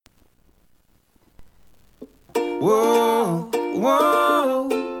Whoa, whoa.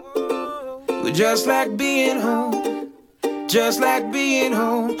 We're just like being home. Just like being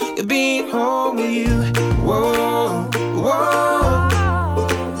home. Being home with you. Whoa,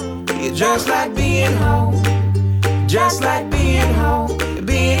 whoa. You're just like being home. Just like being home.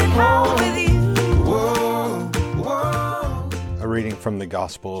 Being home with you. Whoa, whoa. A reading from the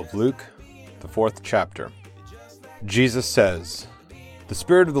Gospel of Luke, the 4th chapter. Jesus says, "The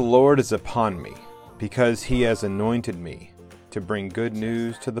Spirit of the Lord is upon me, because he has anointed me to bring good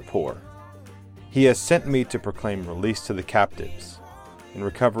news to the poor. He has sent me to proclaim release to the captives, and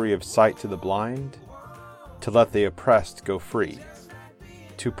recovery of sight to the blind, to let the oppressed go free,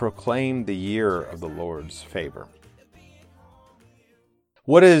 to proclaim the year of the Lord's favor."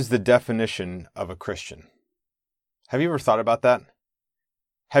 What is the definition of a Christian? Have you ever thought about that?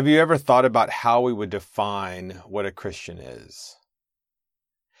 Have you ever thought about how we would define what a Christian is?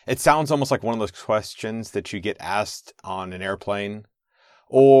 It sounds almost like one of those questions that you get asked on an airplane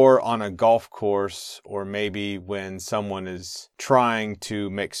or on a golf course, or maybe when someone is trying to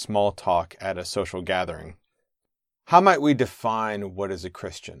make small talk at a social gathering. How might we define what is a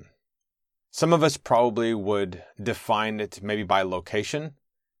Christian? Some of us probably would define it maybe by location.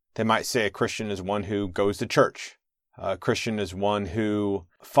 They might say a Christian is one who goes to church. A Christian is one who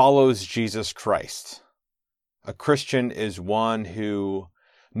follows Jesus Christ. A Christian is one who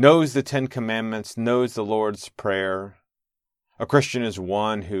knows the 10 Commandments, knows the Lord's Prayer. A Christian is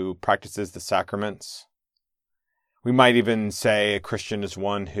one who practices the sacraments. We might even say a Christian is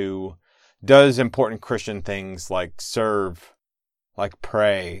one who does important Christian things like serve, like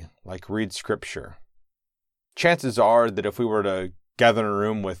pray, like read Scripture. Chances are that if we were to gather in a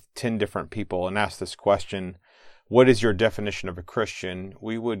room with 10 different people and ask this question, what is your definition of a Christian?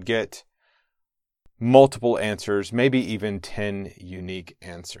 We would get multiple answers, maybe even 10 unique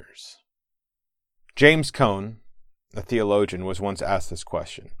answers. James Cone, a theologian, was once asked this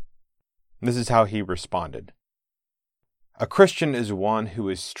question. This is how he responded. "A Christian is one who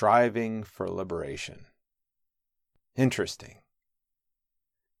is striving for liberation." Interesting.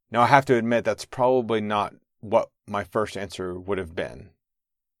 Now, I have to admit that's probably not what my first answer would have been.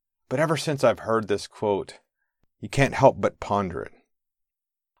 But ever since I've heard this quote, you can't help but ponder it.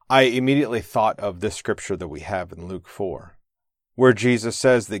 I immediately thought of this scripture that we have in Luke 4, where Jesus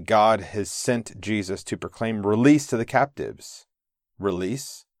says that God has sent Jesus to proclaim release to the captives.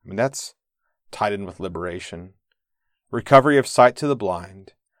 Release? I mean, that's tied in with liberation. Recovery of sight to the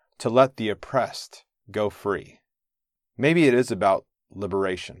blind, to let the oppressed go free. Maybe it is about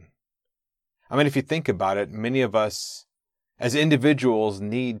liberation. I mean, if you think about it, many of us as individuals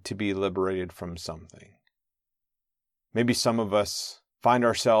need to be liberated from something. Maybe some of us find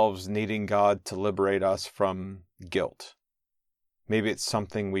ourselves needing God to liberate us from guilt. Maybe it's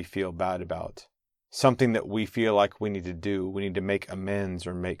something we feel bad about, something that we feel like we need to do. We need to make amends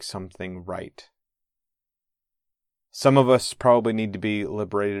or make something right. Some of us probably need to be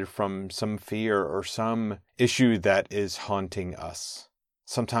liberated from some fear or some issue that is haunting us.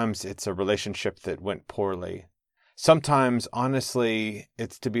 Sometimes it's a relationship that went poorly. Sometimes, honestly,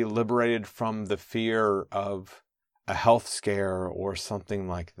 it's to be liberated from the fear of a health scare or something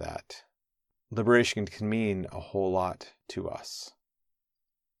like that. Liberation can mean a whole lot to us.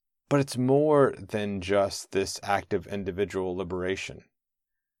 But it's more than just this act of individual liberation.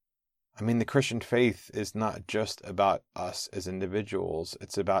 I mean, the Christian faith is not just about us as individuals,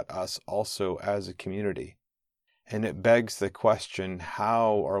 it's about us also as a community. And it begs the question,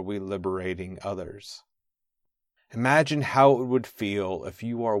 how are we liberating others? Imagine how it would feel if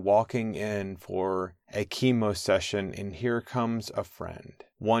you are walking in for a chemo session and here comes a friend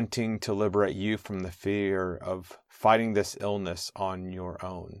wanting to liberate you from the fear of fighting this illness on your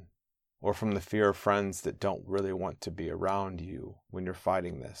own, or from the fear of friends that don't really want to be around you when you're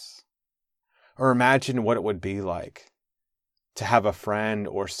fighting this. Or imagine what it would be like to have a friend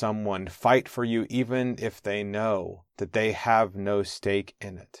or someone fight for you even if they know that they have no stake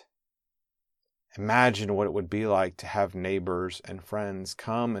in it. Imagine what it would be like to have neighbors and friends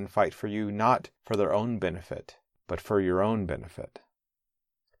come and fight for you, not for their own benefit, but for your own benefit.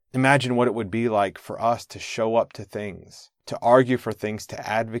 Imagine what it would be like for us to show up to things, to argue for things, to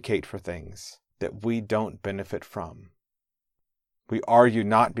advocate for things that we don't benefit from. We argue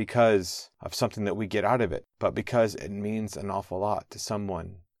not because of something that we get out of it, but because it means an awful lot to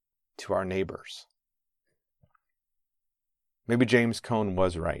someone, to our neighbors. Maybe James Cone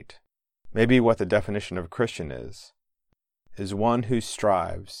was right. Maybe what the definition of a Christian is one who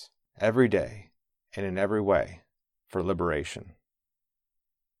strives every day and in every way for liberation.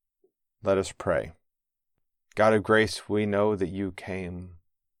 Let us pray. God of grace, we know that you came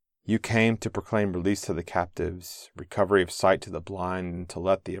You came to proclaim release to the captives, recovery of sight to the blind, and to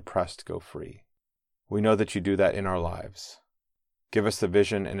let the oppressed go free. We know that you do that in our lives. Give us the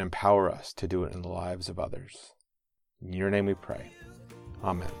vision and empower us to do it in the lives of others. In your name we pray.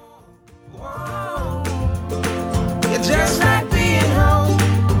 Amen. You're just like